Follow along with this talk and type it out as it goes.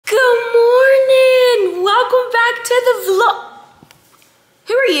the vlog.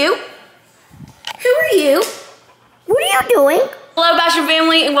 Who are you? Who are you? What are you doing? Hello, Basher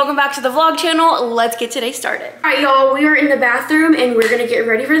family, and welcome back to the vlog channel. Let's get today started. All right, y'all, we are in the bathroom and we're gonna get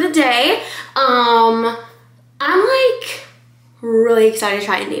ready for the day. I'm like really excited to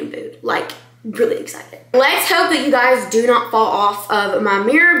try Indian food, like really excited. Let's hope that you guys do not fall off of my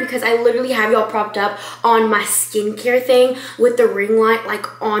mirror because I literally have y'all propped up on my skincare thing with the ring light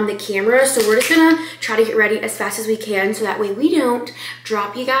like on the camera. So we're just gonna try to get ready as fast as we can so that way we don't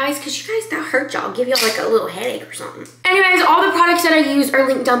drop you guys, because you guys, that hurt y'all, give y'all like a little headache or something. Anyways, all the products that I use are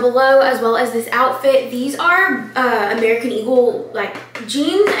linked down below, as well as this outfit. These are American Eagle like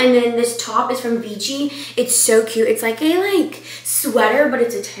jeans, and then this top is from Vici. It's so cute. It's like a sweater, but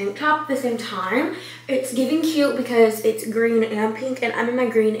it's a tank top at the same time. It's giving cute because it's green and pink, and I'm in my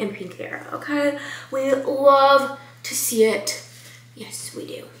green and pink era, okay? We love to see it. Yes, we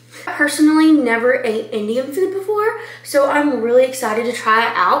do. I personally never ate Indian food before, so I'm really excited to try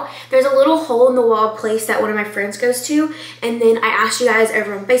it out. There's a little hole in the wall place that one of my friends goes to, and then I asked you guys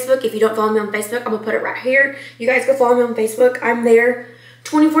over on Facebook. If you don't follow me on Facebook, I'm gonna put it right here. You guys go follow me on Facebook. I'm there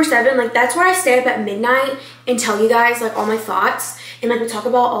 24/7. Like, that's where I stay up at midnight and tell you guys like all my thoughts, and like we talk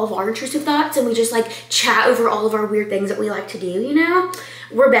about all of our intrusive thoughts, and we just like chat over all of our weird things that we like to do, you know?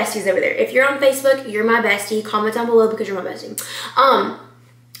 We're besties over there. If you're on Facebook, you're my bestie. Comment down below because you're my bestie.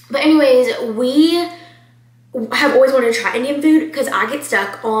 But anyways, we have always wanted to try Indian food because I get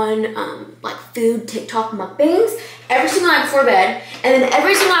stuck on like food TikTok mukbangs every single night before bed, and then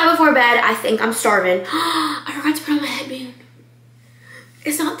every single night before bed I think I'm starving. I forgot to put on my headband.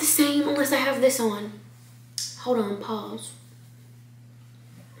 It's not the same unless I have this on. Hold on, pause.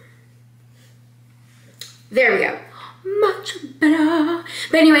 There we go. Much better.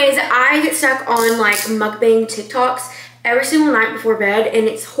 But anyways, I get stuck on like mukbang TikToks every single night before bed, and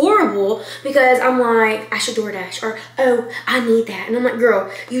it's horrible because I'm like, I should DoorDash, or oh, I need that. And I'm like,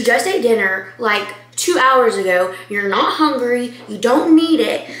 girl, you just ate dinner like 2 hours ago. You're not hungry. You don't need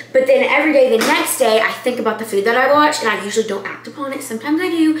it. But then every day, the next day, I think about the food that I watched, and I usually don't act upon it. Sometimes I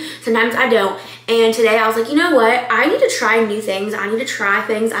do, sometimes I don't. And today I was like, you know what? I need to try new things. I need to try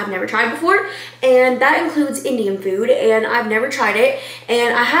things I've never tried before. And that includes Indian food, and I've never tried it.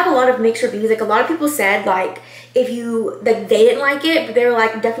 And I have a lot of mixed reviews. Like, a lot of people said, like, if you, like, they didn't like it, but they were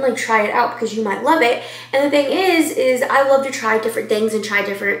like, definitely try it out because you might love it. And the thing is I love to try different things and try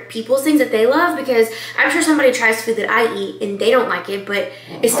different people's things that they love, because I'm sure somebody tries food that I eat and they don't like it, but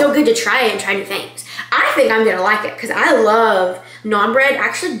it's still good to try it and try new things. I think I'm gonna like it because I love naan bread.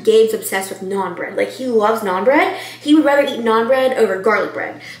 Actually, Gabe's obsessed with naan bread. Like, he loves naan bread. He would rather eat naan bread over garlic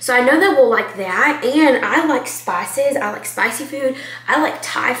bread. So I know that we'll like that. And I like spices. I like spicy food. I like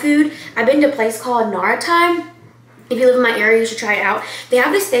Thai food. I've been to a place called Narathai. If you live in my area, you should try it out. They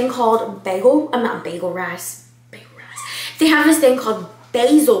have this thing called bagel rice. They have this thing called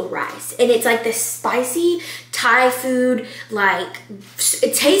basil rice, and it's like this spicy Thai food. Like,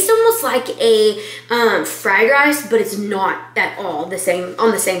 it tastes almost like a fried rice, but it's not at all the same,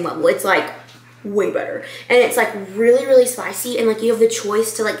 on the same level. It's like way better, and it's like really, really spicy, and like you have the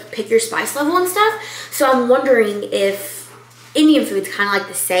choice to like pick your spice level and stuff. So I'm wondering if Indian food's kind of like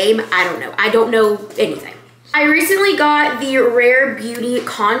the same. I don't know. I don't know anything. I recently got the Rare Beauty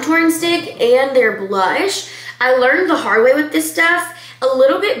contouring stick and their blush. I learned the hard way with this stuff. A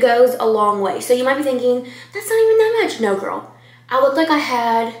little bit goes a long way. So you might be thinking, that's not even that much. No, girl. I looked like I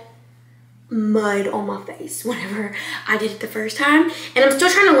had mud on my face whenever I did it the first time. And I'm still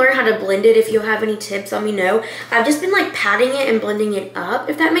trying to learn how to blend it. If you have any tips, let me know. I've just been like patting it and blending it up,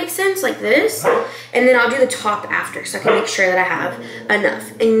 if that makes sense, like this. And then I'll do the top after so I can make sure that I have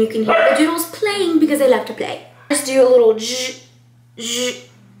enough. And you can hear the doodles playing because they love to play. Just do a little zzz, zzz,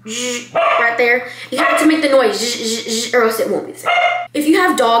 zzz, right there. You have to make the noise zzz, zzz, or else it won't be the same. If you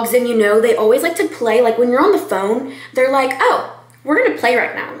have dogs, then you know they always like to play. Like, when you're on the phone, they're like, oh, we're gonna play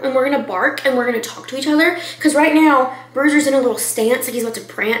right now, and we're gonna bark, and we're gonna talk to each other. Because right now, Bruiser's in a little stance like he's about to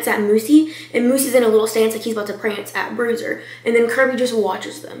prance at Moosey, and Moosey's in a little stance like he's about to prance at Bruiser. And then Kirby just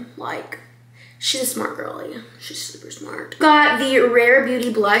watches them. Like, she's a smart girlie. She's super smart. Got the Rare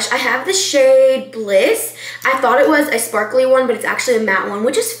Beauty blush. I have the shade Bliss. I thought it was a sparkly one, but it's actually a matte one,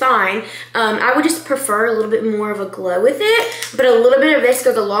 which is fine. I would just prefer a little bit more of a glow with it, but a little bit of this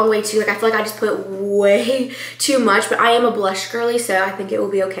goes a long way too. Like, I feel like I just put way too much, but I am a blush girly, so I think it will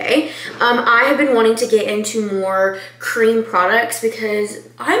be okay. I have been wanting to get into more cream products because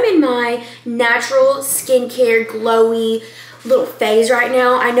I'm in my natural skincare, glowy, little phase right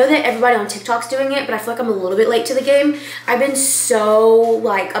now. I know that everybody on TikTok's doing it, but I feel like I'm a little bit late to the game. I've been so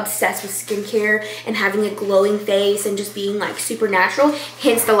like obsessed with skincare and having a glowing face and just being like super natural.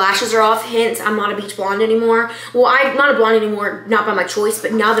 Hence the lashes are off. Hence I'm not a beach blonde anymore. Well, I'm not a blonde anymore, not by my choice,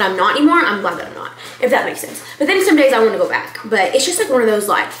 but now that I'm not anymore, I'm glad that I'm not, if that makes sense. But then some days I want to go back. But it's just like one of those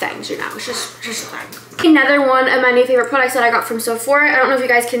like things, you know, it's just a thing. Another one of my new favorite products that I got from Sephora. I don't know if you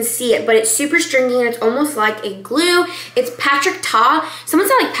guys can see it, but it's super stringy and it's almost like a glue. It's Patrick Ta. Someone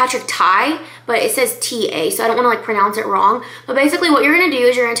said like Patrick Tai, but it says T-A, so I don't want to like pronounce it wrong. But basically what you're going to do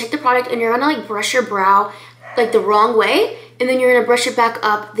is you're going to take the product and you're going to like brush your brow like the wrong way, and then you're going to brush it back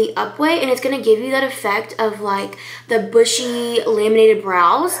up the up way, and it's going to give you that effect of like the bushy laminated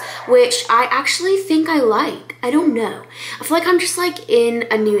brows, which I actually think I like. I don't know. I feel like I'm just like in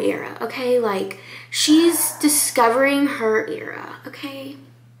a new era, okay? Like she's discovering her era, okay?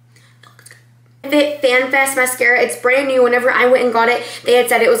 Fit Fan Fest mascara. It's brand new. Whenever I went and got it, they had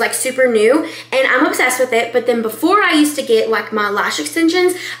said it was like super new, and I'm obsessed with it. But then before I used to get like my lash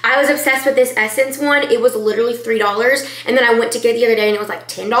extensions, I was obsessed with this Essence one. It was literally $3, and then I went to get it the other day and it was like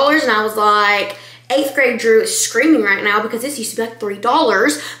 $10, and I was like, 8th grade Drew is screaming right now because this used to be like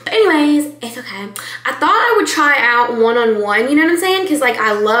 $3. But anyways, it's okay. I thought I would try out one-on-one, you know what I'm saying? Because like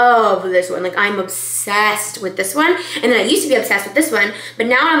I love this one. Like I'm obsessed with this one. And then I used to be obsessed with this one. But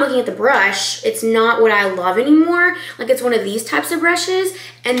now I'm looking at the brush. It's not what I love anymore. Like it's one of these types of brushes.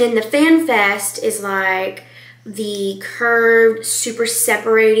 And then the Fan Fest is like the curved, super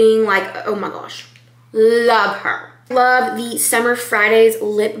separating, like, oh my gosh. Love her. Love the Summer Fridays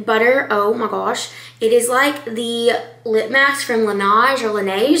lip butter. Oh my gosh. It is like the lip mask from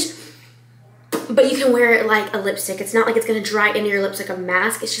Laneige, but you can wear it like a lipstick. It's not like it's gonna dry into your lips like a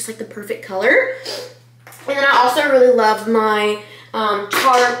mask. It's just like the perfect color. And then I also really love my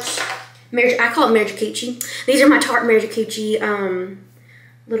Tarte, I call it Mary Jacuzzi. These are my Tarte Mary Jacuzzi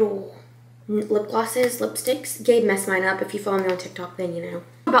little lip glosses, lipsticks. Gabe messed mine up. If you follow me on TikTok, then you know.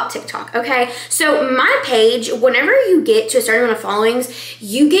 About TikTok, okay? So my page, whenever you get to a certain amount of followings,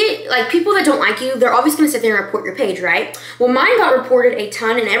 you get like people that don't like you, they're always gonna sit there and report your page, right? Well, mine got reported a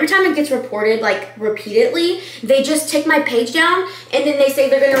ton, and every time it gets reported like repeatedly, they just take my page down and then they say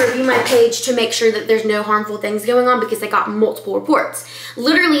they're gonna review my page to make sure that there's no harmful things going on because they got multiple reports.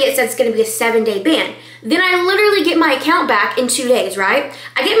 Literally, it says it's gonna be a 7-day ban. Then I literally get my account back in 2 days, right?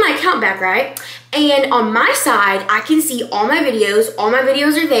 I get my account back, right? And on my side, I can see all my videos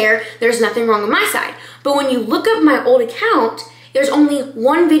are there. There's nothing wrong with my side. But when you look up my old account, there's only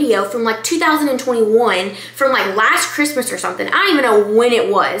one video from like 2021 from like last Christmas or something. I don't even know when it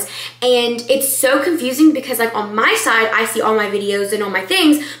was. And it's so confusing because like on my side, I see all my videos and all my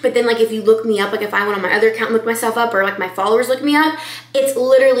things. But then like if you look me up, like if I went on my other account and looked myself up, or like my followers look me up, it's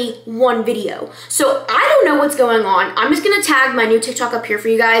literally one video. So I don't know what's going on. I'm just gonna tag my new TikTok up here for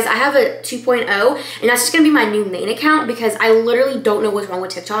you guys. I have a 2.0 and that's just gonna be my new main account because I literally don't know what's wrong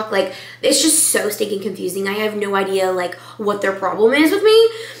with TikTok. Like it's just so stinking confusing. I have no idea like what their problem is with me.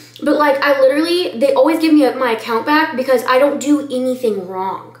 But like I literally, they always give me my account back because I don't do anything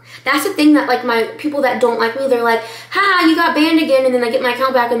wrong. That's the thing that like my people that don't like me, they're like, ha, you got banned again. And then I get my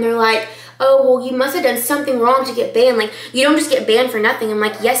account back and they're like, oh, well, you must have done something wrong to get banned. Like, you don't just get banned for nothing. I'm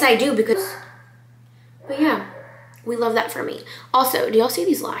like, yes, I do, because, but yeah, we love that for me. Also, do y'all see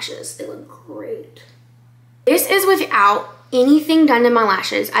these lashes? They look great. This is without anything done to my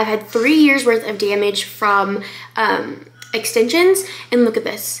lashes. I've had 3 years worth of damage from extensions, and look at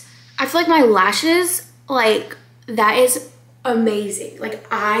this. I feel like my lashes, like, that is amazing. Like,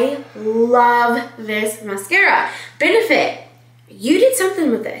 I love this mascara. Benefit. You did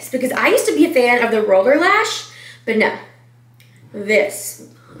something with this because I used to be a fan of the roller lash, but no, this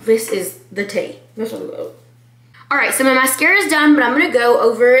is the tea. This one goes. All right, so my mascara is done, but I'm gonna go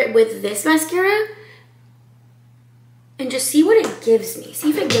over it with this mascara and just see what it gives me.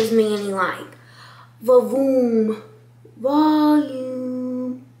 See if it gives me any like volume.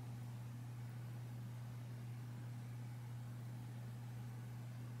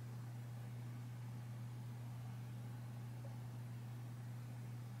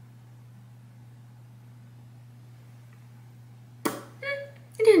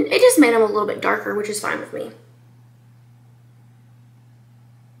 It just made them a little bit darker, which is fine with me.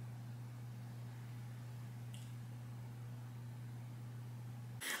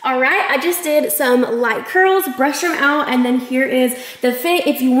 All right, I just did some light curls, brushed them out, and then here is the fit.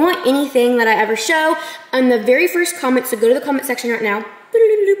 If you want anything that I ever show, on the very first comment, so go to the comment section right now.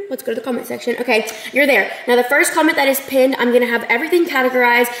 Let's go to the comment section. Okay, you're there. Now the first comment that is pinned, I'm gonna have everything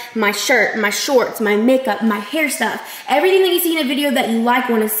categorized: my shirt, my shorts, my makeup, my hair stuff, everything that you see in a video that you like,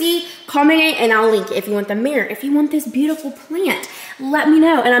 wanna see, comment it and I'll link it. If you want the mirror, if you want this beautiful plant, let me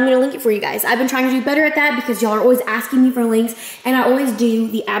know and I'm gonna link it for you guys. I've been trying to do better at that because y'all are always asking me for links and I always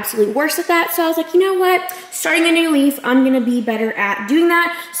do the absolute worst at that. So I was like, you know what? Starting a new leaf, I'm gonna be better at doing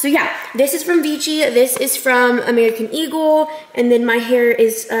that. So yeah, this is from Vici, this is from American Eagle, and then my hair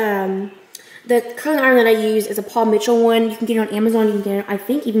is, the curling iron that I use is a Paul Mitchell one. You can get it on Amazon. You can get it, I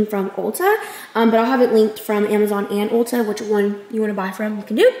think, even from Ulta. But I'll have it linked from Amazon and Ulta, which one you want to buy from, you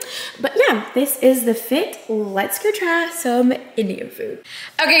can do. But yeah, this is the fit. Let's go try some Indian food.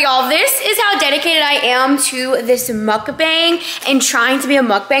 Okay, y'all, this is how dedicated I am to this mukbang and trying to be a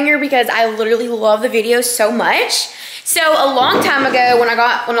mukbanger because I literally love the videos so much. So a long time ago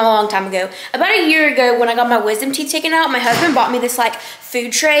about a year ago when I got my wisdom teeth taken out, my husband bought me this like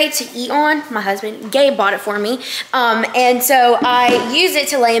food tray to eat on. My husband, Gabe, bought it for me. And so I used it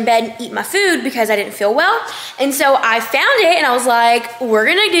to lay in bed and eat my food because I didn't feel well. And so I found it and I was like, we're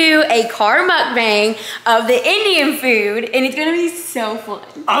gonna do a car mukbang of the Indian food and it's gonna be so fun.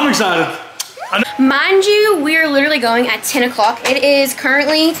 I'm excited. Mind you, we are literally going at 10 o'clock. It is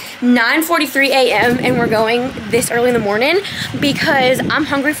currently 9:43 a.m. and we're going this early in the morning because I'm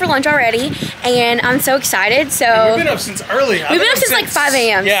hungry for lunch already and I'm so excited. So we've been up since early. We've been up since like 5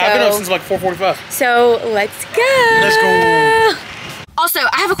 a.m. Yeah, I've been up since like 4:45. So let's go. Let's go. Also,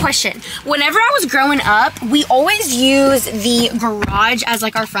 I have a question. Whenever I was growing up, we always use the garage as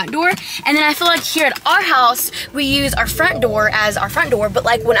like our front door. And then I feel like here at our house, we use our front door as our front door. But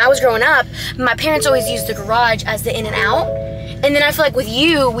like when I was growing up, my parents always used the garage as the in and out. And then I feel like with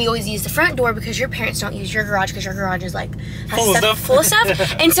you, we always use the front door because your parents don't use your garage because your garage is like full of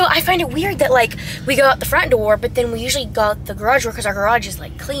stuff. And so I find it weird that like we go out the front door, but then we usually go out the garage door because our garage is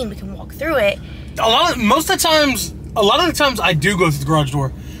like clean. We can walk through it. A lot of the times I do go through the garage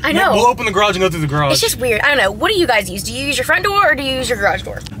door. I know. We'll open the garage and go through the garage. It's just weird. I don't know. What do you guys use? Do you use your front door or do you use your garage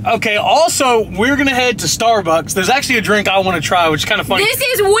door? Okay, also, we're gonna head to Starbucks. There's actually a drink I want to try, which is kind of funny. This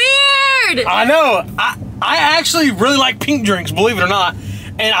is weird! I know. I actually really like pink drinks, believe it or not.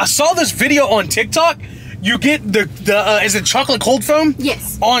 And I saw this video on TikTok. You get is it chocolate cold foam?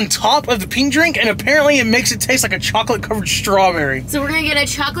 Yes. On top of the pink drink, and apparently it makes it taste like a chocolate covered strawberry. So we're gonna get a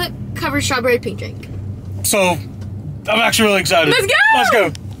chocolate covered strawberry pink drink. So, I'm actually really excited. Let's go! Let's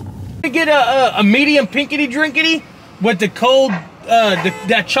go. We get a medium pinkity drinkity with the cold,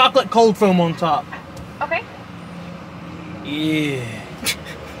 that chocolate cold foam on top. Okay. Yeah.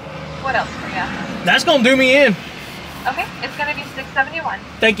 What else for you? That's gonna do me in. Okay, it's gonna be $6.71.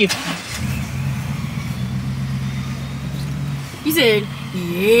 Thank you. You said,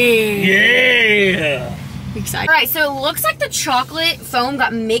 yeah. Yeah. Excited. All right, so it looks like the chocolate foam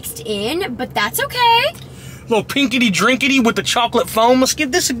got mixed in, but that's okay. Little pinkity drinkity with the chocolate foam. Let's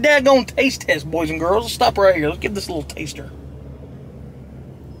give this a daggone taste test, boys and girls. Let's stop right here. Let's give this a little taster.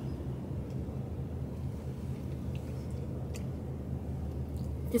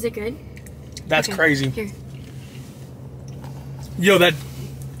 Is it good? That's okay. Crazy. Here. Yo,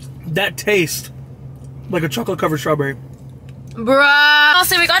 that tastes like a chocolate covered strawberry. Bruh.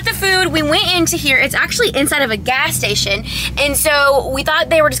 So we got the food. We went into here. It's actually inside of a gas station. And so we thought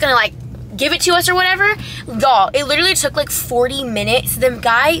they were just gonna like give it to us or whatever. Y'all, it literally took like 40 minutes. The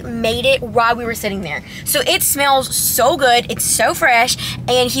guy made it while we were sitting there. So it smells so good. It's so fresh.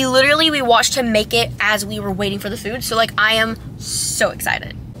 And we watched him make it as we were waiting for the food. So like I am so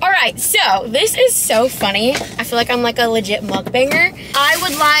excited. All right, so this is so funny. I feel like I'm like a legit mukbanger. I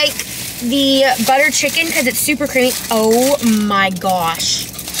would like the butter chicken because it's super creamy. Oh my gosh.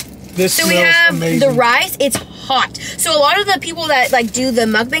 This so smells we have amazing. The rice, it's hot. So a lot of the people that like do the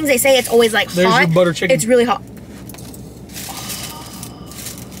mukbangs, they say it's always like There's hot. Your butter chicken. It's really hot.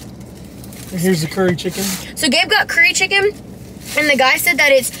 And here's the curry chicken. So Gabe got curry chicken and the guy said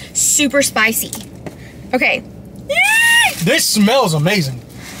that it's super spicy. Okay. This smells amazing.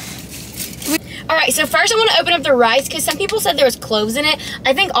 All right, so first I want to open up the rice because some people said there was cloves in it.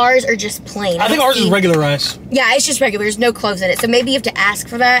 I think ours are just plain. I think ours is regular rice. Yeah, it's just regular. There's no cloves in it. So maybe you have to ask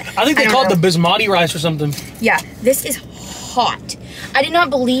for that. I think they call it the basmati rice or something. Yeah, this is hot. I did not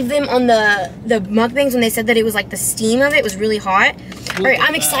believe them on the mukbangs when they said that it was like the steam of it was really hot. All right,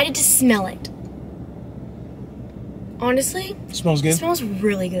 I'm excited to smell it. Honestly. Smells good. It smells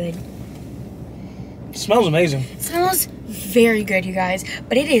really good. It smells amazing. It smells very good, you guys.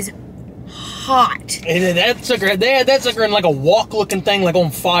 But it is hot. And that sucker, they had that sucker in like a wok looking thing, like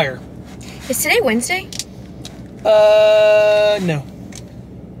on fire. Is today Wednesday? No.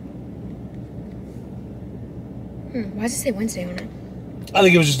 Why does it say Wednesday on it? I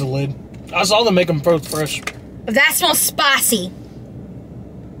think it was just a lid. I saw them make them fresh. That smells spicy.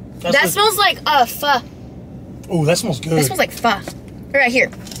 That smells like pho. Oh, that smells good. That smells like pho. Right here.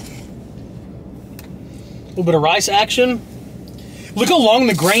 little bit of rice action. Look how long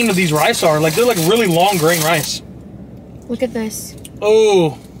the grain of these rice are. Like, they're like really long grain rice. Look at this.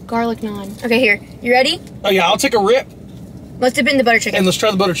 Oh. Garlic naan. Okay, here. You ready? Oh, yeah, I'll take a rip. Let's dip it in the butter chicken. And let's try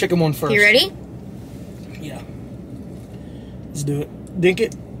the butter chicken one first. You ready? Yeah. Let's do it. Dink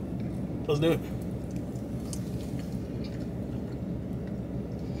it. Let's do it.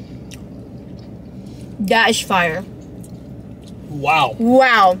 That is fire. Wow.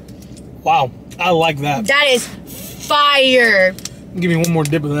 Wow. Wow. I like that. That is fire. Give me one more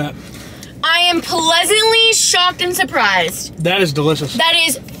dip of that. I am pleasantly shocked and surprised. That is delicious. That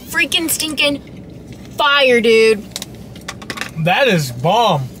is freaking stinking fire, dude. That is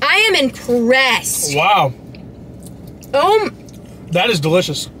bomb. I am impressed. Wow. Oh. That is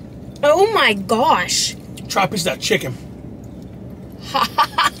delicious. Oh my gosh. Try a piece of that chicken.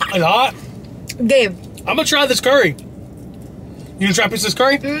 It's hot. Gabe. I'm gonna try this curry. You gonna try a piece of this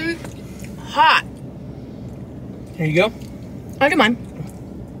curry? Hot. Here you go. I do mine.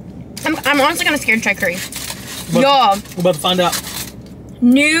 I'm honestly kind of scared to try curry. But Y'all. we're about to find out.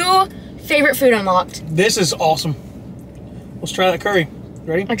 New favorite food unlocked. This is awesome. Let's try that curry.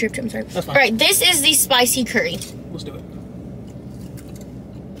 Ready? I dripped it, I'm sorry. That's fine. Alright, this is the spicy curry. Let's do it.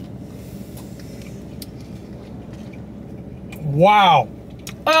 Wow.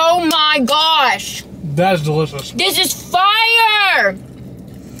 Oh my gosh. That is delicious. This is fire.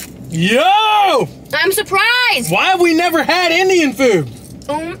 Yo! I'm surprised. Why have we never had Indian food?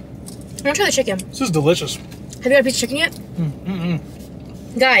 I'm gonna try the chicken. This is delicious. Have you had a piece of chicken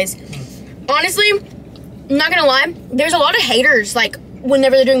yet? Guys, honestly, I'm not gonna lie, there's a lot of haters, like,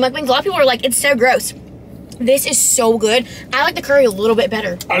 whenever they're doing mukbangs, a lot of people are like, it's so gross. This is so good. I like the curry a little bit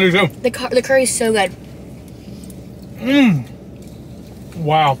better. I do too. The curry is so good.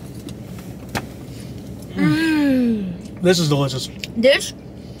 Wow. This is delicious. This,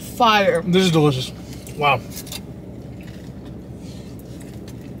 fire. This is delicious. Wow.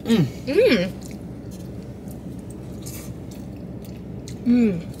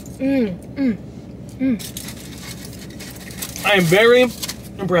 I am very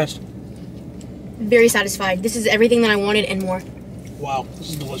impressed. Very satisfied. This is everything that I wanted and more. Wow, this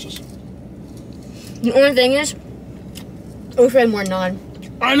is delicious. The only thing is, I wish I had more naan.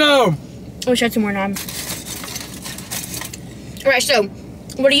 I know. I wish I had some more naan. Alright, so,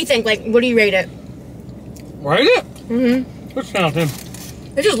 what do you think? Like, what do you rate it? Rate it? What's down 10?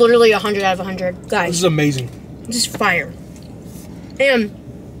 This is literally 100 out of 100. Guys, This is amazing. this is fire. And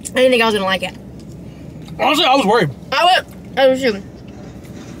I didn't think I was gonna like it. Honestly, I was worried. I was too.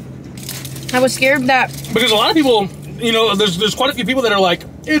 I was scared that, Because a lot of people, you know, there's quite a few people that are like,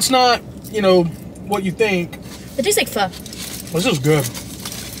 it's not, you know, what you think. it tastes like pho. This is good.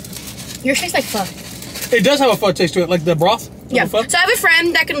 Yours tastes like pho. It does have a pho taste to it, like the broth. Yeah. The pho. So I have a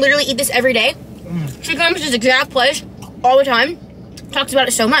friend that can literally eat this every day. She comes to this exact place all the time. Talks about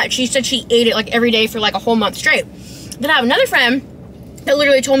it so much. She said she ate it like every day for like a whole month straight. Then I have another friend that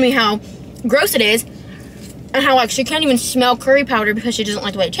literally told me how gross it is and how like she can't even smell curry powder because she doesn't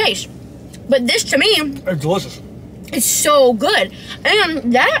like the way it tastes. But this to me, It's delicious. it's so good.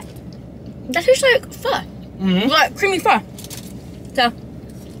 And that tastes like pho. Like creamy pho. So,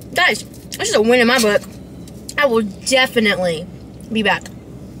 guys, this is a win in my book. I will definitely be back.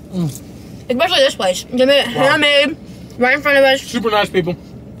 Especially this place. They made it handmade right in front of us. Super nice people.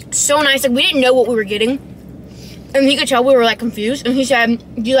 So nice. Like, we didn't know what we were getting. And he could tell we were, like, confused. And he said,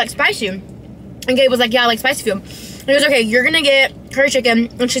 do you like spicy? And Gabe was like, yeah, I like spicy food. And he was okay, you're going to get curry chicken,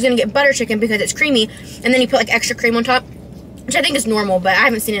 and she's going to get butter chicken because it's creamy. And then he put, like, extra cream on top, which I think is normal, but I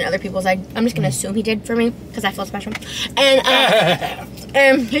haven't seen it in other people's. I'm just going to assume he did for me because I feel special.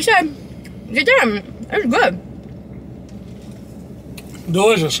 And he said, get done. It was good.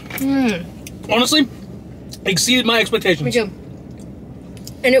 Delicious. Honestly, exceeded my expectations. Me too.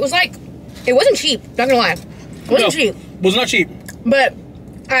 And it was like, it wasn't cheap, not gonna lie. It wasn't cheap. Was not cheap. But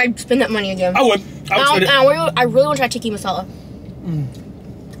I'd spend that money again. I would. I would spend it. I really want to try tiki masala.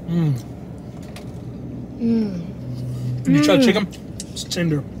 You try chicken? It's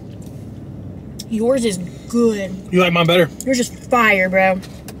tender. Yours is good. You like mine better? Yours is fire, bro.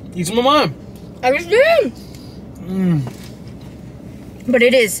 Eat some of mine. I just did. But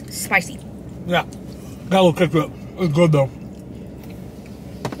it is spicy. Yeah. Got a little kick to it. It's good though.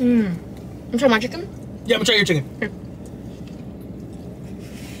 You try my chicken? Yeah, I'm gonna try your chicken.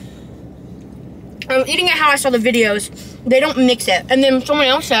 I'm eating it how I saw the videos. They don't mix it. And then someone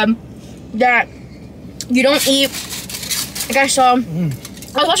else said that you don't eat, like I saw, I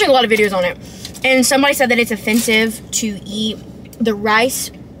was watching a lot of videos on it. And somebody said that it's offensive to eat the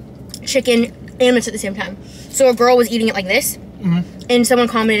rice, chicken, and mince at the same time. So a girl was eating it like this. And someone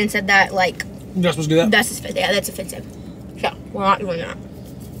commented and said that, like, You're not supposed to do that? That's offensive. Yeah, that's offensive. So, we're not doing that.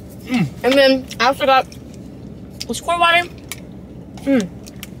 And then I also got squirt water.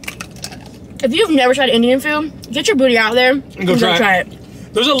 If you've never tried Indian food, get your booty out there and go try it.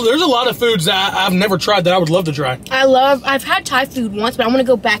 There's a lot of foods that I've never tried that I would love to try. I've had Thai food once, but I want to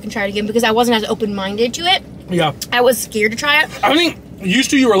go back and try it again because I wasn't as open-minded to it. Yeah. I was scared to try it. I think used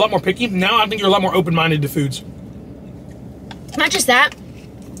to you were a lot more picky. Now I think you're a lot more open-minded to foods. Not just that.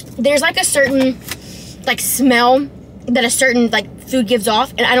 There's like a certain like smell that a certain like food gives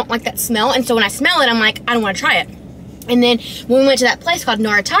off, and I don't like that smell. And so when I smell it, I'm like, I don't want to try it. And then when we went to that place called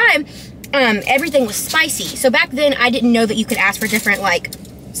Nara Thai, everything was spicy. So back then I didn't know that you could ask for different like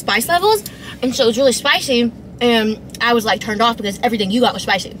spice levels, and so it was really spicy, and I was like turned off because everything you got was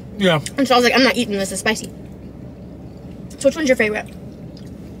spicy. Yeah. And so I was like, I'm not eating this, it's spicy. So which one's your favorite?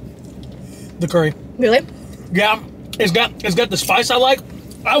 The curry. Really? Yeah. It's got the spice I like.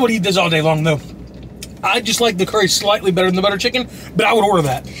 I would eat this all day long though. I just like the curry slightly better than the butter chicken, but I would order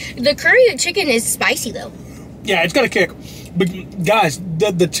that. The curry chicken is spicy though. Yeah, it's got a kick. But guys,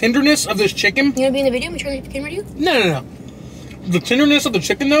 the tenderness of this chicken. You wanna be in the video? I'm trying to camera you? No. The tenderness of the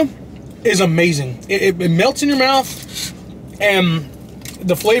chicken though is amazing. It melts in your mouth, and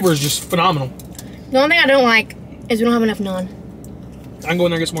the flavor is just phenomenal. The only thing I don't like is we don't have enough naan. I can go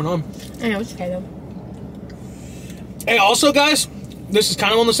in there and get some more naan. I know, it's okay though. Hey, also guys, this is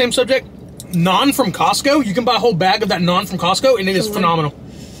kind of on the same subject. Naan from Costco. You can buy a whole bag of that naan from Costco, and it is phenomenal.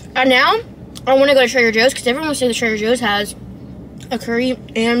 And now, I want to go to Trader Joe's because everyone says that Trader Joe's has a curry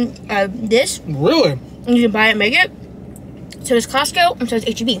and this. Really? And you can buy it and make it. So does Costco, and so does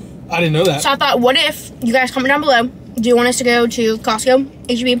H-E-B. I didn't know that. So I thought, what if you guys comment down below, do you want us to go to Costco,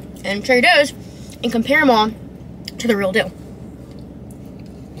 H-E-B, and Trader Joe's and compare them all to the real deal?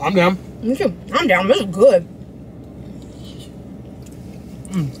 I'm down. Me too. I'm down. This is good.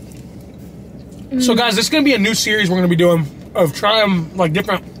 So guys, this is going to be a new series we're going to be doing of trying like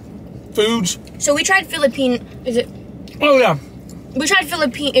different foods. So we tried Philippine, is it? Oh yeah. We tried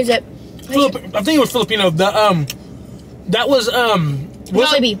Philippine, is it? I think it was Filipino. That was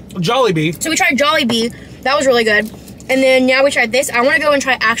Jollibee. Jollibee. So we tried Jollibee. That was really good. And then now we tried this. I want to go and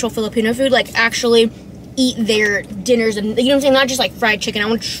try actual Filipino food, like actually eat their dinners and, you know what I'm saying, not just like fried chicken. I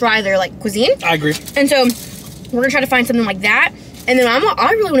want to try their like cuisine. I agree. And so we're gonna try to find something like that. And then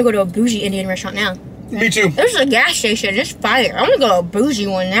I really want to go to a bougie Indian restaurant now. Me too. There's a gas station, it's fire. I want to go to a bougie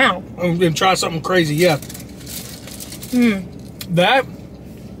one now. And try something crazy, yeah. That.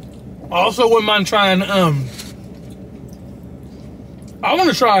 I also wouldn't mind trying. I want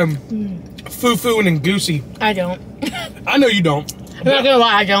to try fufu and goosey. I don't. I know you don't. I'm not gonna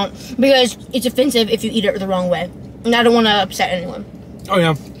lie, I don't, because it's offensive if you eat it the wrong way, and I don't want to upset anyone. Oh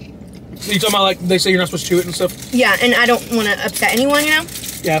yeah. You talking about like they say you're not supposed to chew it and stuff? Yeah, and I don't want to upset anyone, you know.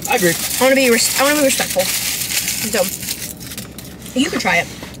 Yeah, I agree. I want to be respectful. So you can try it.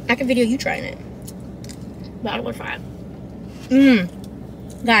 I can video you trying it, but I don't want to try it.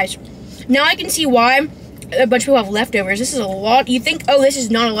 Guys, now I can see why a bunch of people have leftovers. This is a lot. You think, oh, this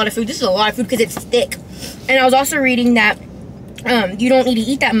is not a lot of food. This is a lot of food because it's thick. And I was also reading that you don't need to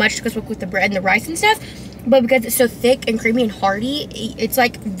eat that much because with the bread and the rice and stuff. But because it's so thick and creamy and hearty, it's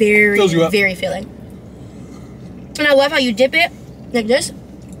like very, very filling. And I love how you dip it like this,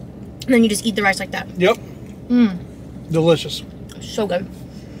 and then you just eat the rice like that. Yep. Delicious. So good.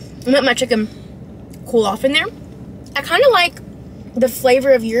 I'm let my chicken cool off in there. I kind of like the flavor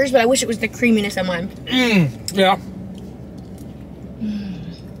of yours, but I wish it was the creaminess of mine. Yeah.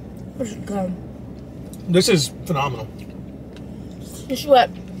 This is good. This is phenomenal. This is what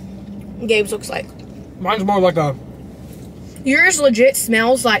Gabe's looks like. Mine's more like a... Yours legit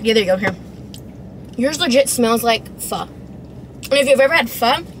smells like... Yeah, there you go, here. Yours legit smells like pho. And if you've ever had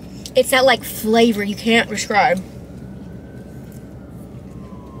pho, it's that, like, flavor you can't describe.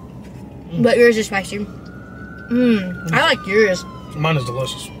 But yours is spicy. I like yours. Mine is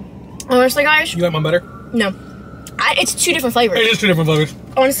delicious. Honestly, guys... You like mine better? No. It's two different flavors. It is two different flavors.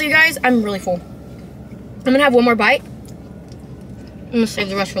 Honestly, guys, I'm really full. I'm going to have one more bite. I'm gonna save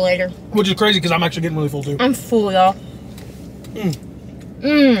the rest for later. Which is crazy because I'm actually getting really full too. I'm full, y'all. You know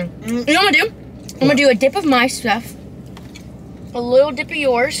what I'm gonna do? I'm gonna do a dip of my stuff, a little dip of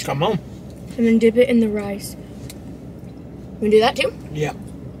yours. Come on. And then dip it in the rice. You wanna do that too? Yeah.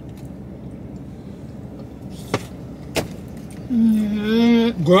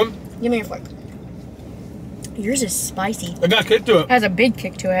 Good. Give me your fork. Yours is spicy. I got a kick to it. It has a big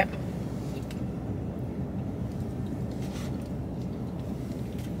kick to it.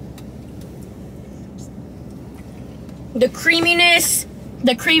 The creaminess,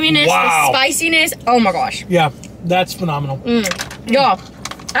 the spiciness. Oh my gosh. Yeah, that's phenomenal. Y'all,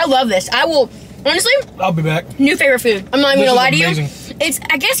 I love this. I will Honestly, I'll be back. new favorite food. I'm not even gonna lie to you. Amazing. It's,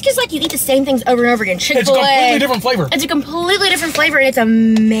 I guess, because like you eat the same things over and over again. Chick-fil-A. It's a completely different flavor. It's a completely different flavor, and it's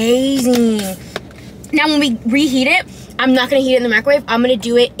amazing. Now, when we reheat it, I'm not gonna heat it in the microwave. I'm gonna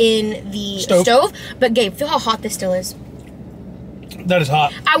do it in the stove. But Gabe, feel how hot this still is. That is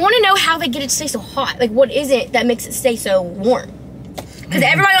hot. I want to know how they get it to stay so hot. Like, what is it that makes it stay so warm? Because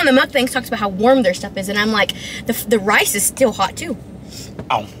everybody on the mukbangs talks about how warm their stuff is, and I'm like, the rice is still hot too.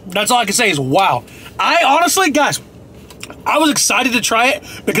 Oh, that's all I can say is wow. I honestly, guys, I was excited to try it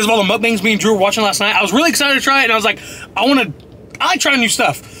because of all the mukbangs me and Drew were watching last night. I was really excited to try it, and I was like, I try new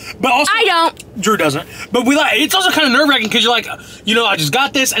stuff. But also, I don't. Drew doesn't. But it's also kind of nerve-wracking because you're like, you know, I just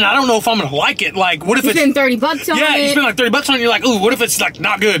got this, and I don't know if I'm going to like it. Like, what if you spend $30 on it? Yeah, you spend like $30 on it, and you're like, ooh, what if it's like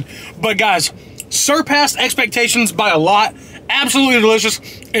not good? But guys, surpassed expectations by a lot. Absolutely delicious.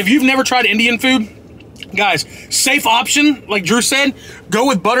 If you've never tried Indian food, guys, safe option, like Drew said, go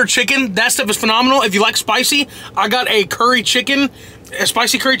with butter chicken. That stuff is phenomenal. If you like spicy, I got a curry chicken, a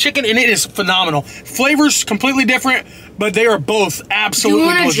spicy curry chicken, and it is phenomenal. Flavors completely different, but they are both absolutely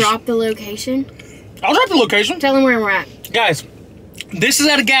delicious. Do you want to drop the location? I'll drop the location. Tell them where we're at. Guys, this is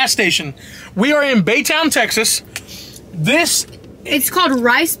at a gas station. We are in Baytown, Texas. It's called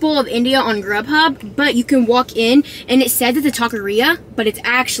Rice Bowl of India on Grubhub, but you can walk in, and it says it's a taqueria, but it's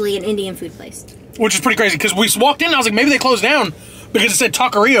actually an Indian food place. Which is pretty crazy, because we walked in, and I was like, maybe they closed down, because it said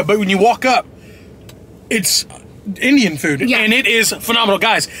taqueria, but when you walk up, it's Indian food, and it is phenomenal.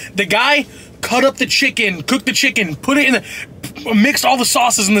 Guys, the guy cut up the chicken, cooked the chicken, put it in the, mixed all the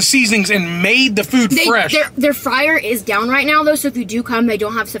sauces and the seasonings, and made the food fresh. Their fryer is down right now, though, so if you do come, they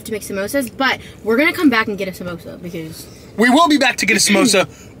don't have stuff to make samosas, but we're going to come back and get a samosa, because... We will be back to get a samosa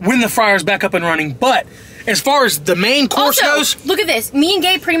when the fryer's back up and running, but as far as the main course goes... Look at this. Me and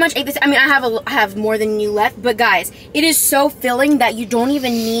Gabe pretty much ate this. I mean, I have more than you left, but guys, it is so filling that you don't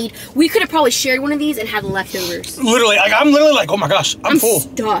even need... We could have probably shared one of these and had leftovers. Literally, like, I'm literally like, oh my gosh, I'm full.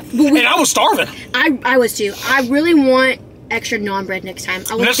 Stuffed. And I was starving. I was too. I really want extra naan bread next time.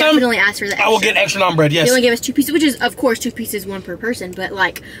 I will definitely ask for the extra. I will get extra naan bread, yes. They only gave us 2 pieces, which is, of course, 2 pieces, 1 per person, but,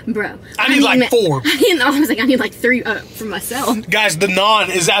 like, bro. I need like 4. I was like, I need like 3 for myself. Guys, the naan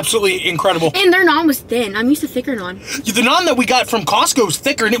is absolutely incredible. And their naan was thin. I'm used to thicker naan. The naan that we got from Costco was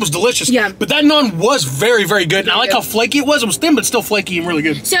thicker, and it was delicious. Yeah. But that naan was very, very good. And I like how flaky it was. It was thin, but still flaky and really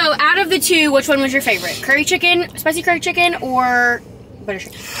good. So, out of the 2, which one was your favorite? Curry chicken, spicy curry chicken, or... butter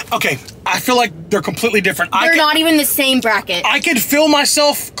chicken? Okay, I feel like they're completely different. They're not even the same bracket. I could feel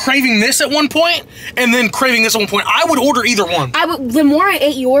myself craving this at one point, and then craving this at one point. I would order either one. The more I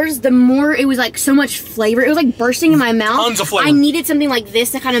ate yours, the more it was like so much flavor. It was like bursting in my mouth. Tons of flavor. I needed something like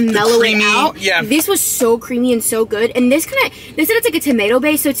this to kind of mellow it out. Yeah. This was so creamy and so good. And this kind of, they said it's like a tomato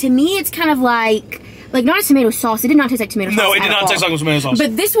base, so to me it's kind of like not a tomato sauce. It did not taste like tomato sauce. No, it did not taste like tomato sauce.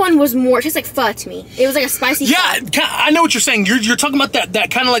 But this one was more, it tastes like pho to me. It was like a spicy pho. I know what you're saying. You're talking about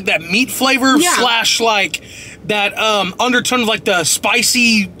that kind of like that meat flavor slash like that undertone of like the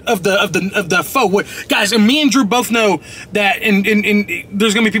spicy of the pho. Guys, and me and Drew both know that, and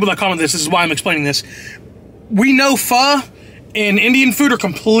there's gonna be people that comment this. This is why I'm explaining this. We know pho and Indian food are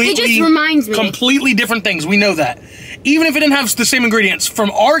completely, it just reminds me, completely different things. We know that. Even if it didn't have the same ingredients, from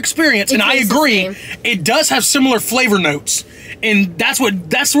our experience, and I agree, it does have similar flavor notes. And that's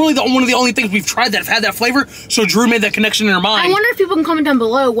really one of the only things we've tried that have had that flavor. So Drew made that connection in her mind. I wonder if people can comment down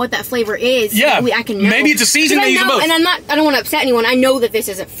below what that flavor is. Yeah, so I can know. Maybe it's a seasoning they use both. And I don't want to upset anyone. I know that this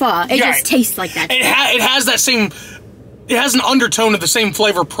isn't pho. It just tastes like that. It has that same. It has an undertone of the same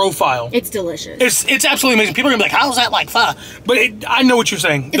flavor profile. It's delicious. It's absolutely amazing. People are gonna be like, "How is that like pho?" But I know what you're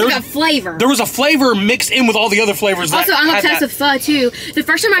saying. It's like a flavor. There was a flavor mixed in with all the other flavors. Also, I'm obsessed with pho too. The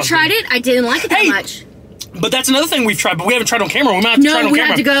first time I tried it, I didn't like it that much. But that's another thing we've tried, but we haven't tried on camera. We might have to try it on camera. No, we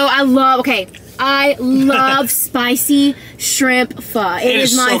have to go. I love spicy shrimp pho. It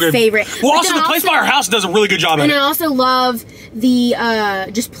is my favorite. Well, also the place by our house does a really good job at it. And I also love the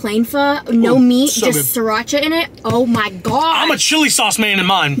just plain pho, no meat, just sriracha in it. Oh my god! I'm a chili sauce man in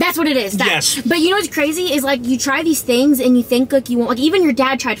mine. That's what it is. Yes. But you know what's crazy is like you try these things and you think like you want, like even your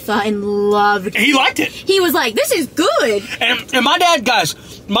dad tried pho and loved it. He liked it. He was like, "This is good." And my dad, guys,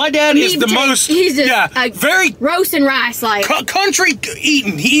 my dad is the most. He's just very roast and rice like country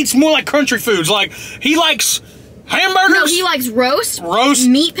eating. He eats more like country foods. Like he likes hamburgers. No, he likes roast,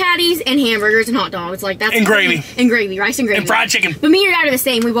 meat patties, and hamburgers and hot dogs. Like that's and gravy, rice and gravy, and fried chicken. But me and your dad are the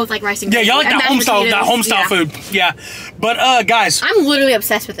same. We both like rice and gravy. Yeah, y'all like that home style food. Yeah, but guys, I'm literally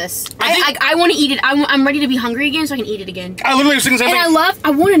obsessed with this. I want to eat it. I'm ready to be hungry again, so I can eat it again. I literally was thinking the same thing.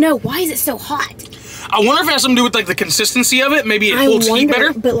 I want to know, why is it so hot? I wonder if it has something to do with like the consistency of it. Maybe it holds heat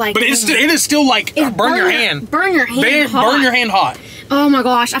better. But it is still like burn your hand. Burn your hand. Burn your hand hot. Oh my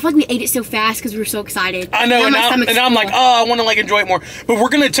gosh, I feel like we ate it so fast because we were so excited. I know, and I'm like, oh, I want to like enjoy it more. But we're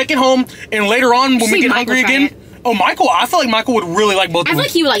gonna take it home, and later on when we get hungry again. Oh, Michael, I feel like Michael would really like both of them. I feel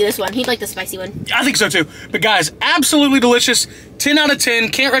like he would like this one. He'd like the spicy one. I think so too. But guys, absolutely delicious. 10 out of 10.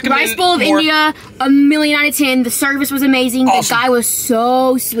 Can't recommend Rice Bowl of India, 1,000,000 out of 10. The service was amazing. Awesome. The guy was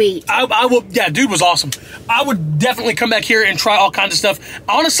so sweet. I will, yeah, dude was awesome. I would definitely come back here and try all kinds of stuff.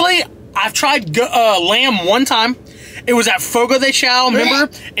 Honestly, I've tried lamb one time. It was at Fogo de Chao, remember,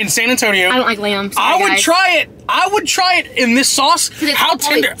 in San Antonio. I don't like lamb. Sorry, I would try it. I would try it in this sauce. How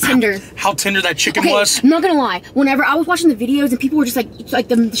tender that chicken was. I'm not gonna lie. Whenever I was watching the videos and people were just like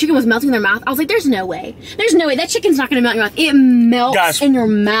the chicken was melting in their mouth, I was like, "There's no way. There's no way that chicken's not gonna melt in your mouth. It melts in your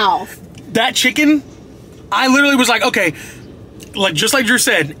mouth." That chicken, I literally was like, okay. Like just like Drew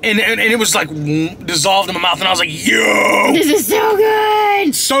said, and it was like dissolved in my mouth, and I was like, "Yo, this is so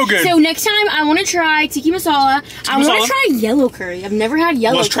good, so good." So next time, I want to try tiki masala. I want to try yellow curry. I've never had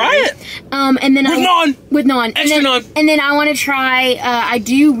yellow. Let's curry. try it. And then with naan, extra naan, and then I want to try. I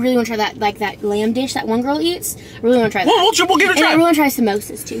do really want to try that lamb dish that one girl eats. I really want to try that. We'll give it a try. And I want to try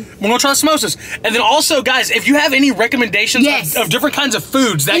samosas too. We're gonna try samosas, and then also, guys, if you have any recommendations of different kinds of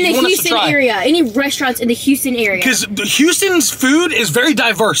foods that you want us to try, in the Houston area, any restaurants in the Houston area, because Houston's food is very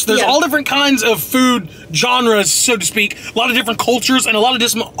diverse. There's all different kinds of food genres, so to speak, a lot of different cultures and a lot of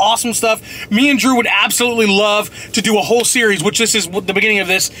just awesome stuff. Me and Drew would absolutely love to do a whole series, which this is the beginning of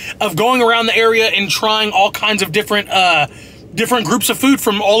this, of going around the area and trying all kinds of different groups of food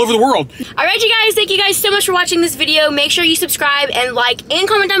from all over the world. All right, you guys, thank you guys so much for watching this video. Make sure you subscribe and like and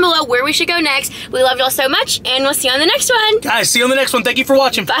comment down below where we should go next. We love y'all so much, and we'll see you on the next one. Guys, see you on the next one. Thank you for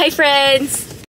watching. Bye, friends.